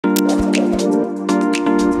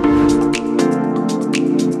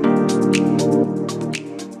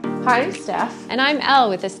Hi, I'm Steph. And I'm Elle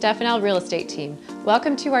with the Steph and Elle Real Estate Team.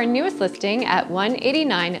 Welcome to our newest listing at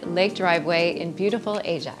 189 Lake Driveway in beautiful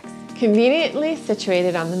Ajax. Conveniently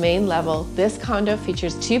situated on the main level, this condo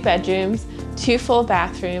features 2 bedrooms, 2 full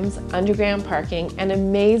bathrooms, underground parking, and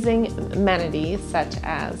amazing amenities such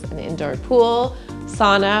as an indoor pool,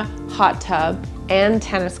 sauna, hot tub, and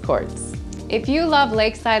tennis courts. If you love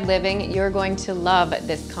lakeside living, you're going to love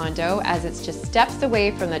this condo as it's just steps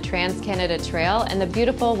away from the Trans-Canada Trail and the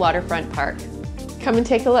beautiful Waterfront Park. Come and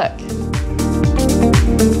take a look.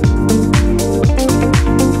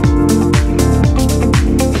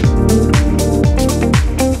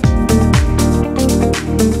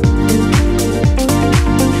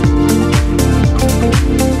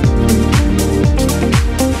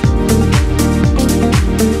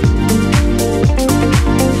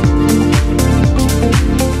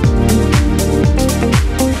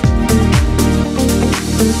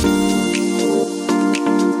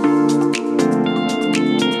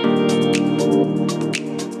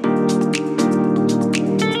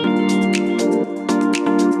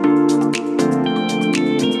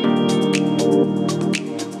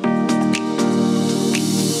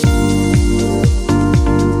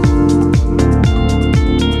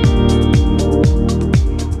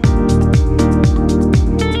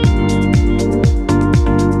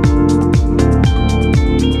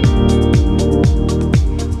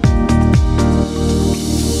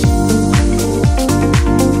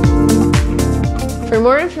 For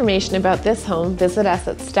more information about this home, visit us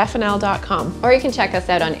at stephandelle.com. Or you can check us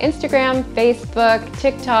out on Instagram, Facebook,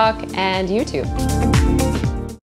 TikTok, and YouTube.